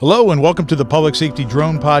Hello and welcome to the Public Safety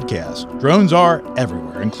Drone Podcast. Drones are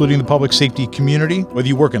everywhere, including the public safety community. Whether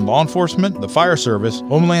you work in law enforcement, the fire service,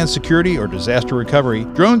 homeland security, or disaster recovery,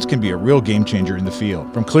 drones can be a real game changer in the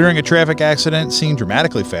field. From clearing a traffic accident scene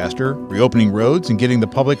dramatically faster, reopening roads and getting the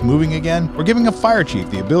public moving again, or giving a fire chief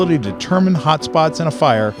the ability to determine hotspots in a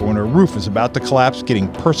fire, or when a roof is about to collapse,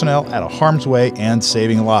 getting personnel out of harm's way and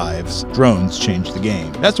saving lives. Drones change the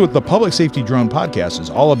game. That's what the Public Safety Drone Podcast is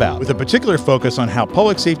all about, with a particular focus on how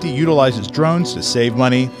public safety utilizes drones to save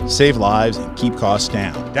money, save lives, and keep costs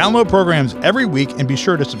down. Download programs every week and be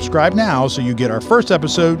sure to subscribe now so you get our first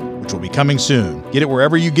episode, which will be coming soon. Get it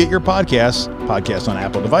wherever you get your podcasts on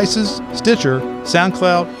Apple devices, Stitcher,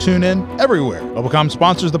 SoundCloud, TuneIn, everywhere. Mobilecom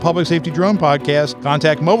sponsors the Public Safety Drone Podcast.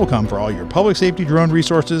 Contact Mobilecom for all your public safety drone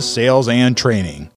resources, sales, and training.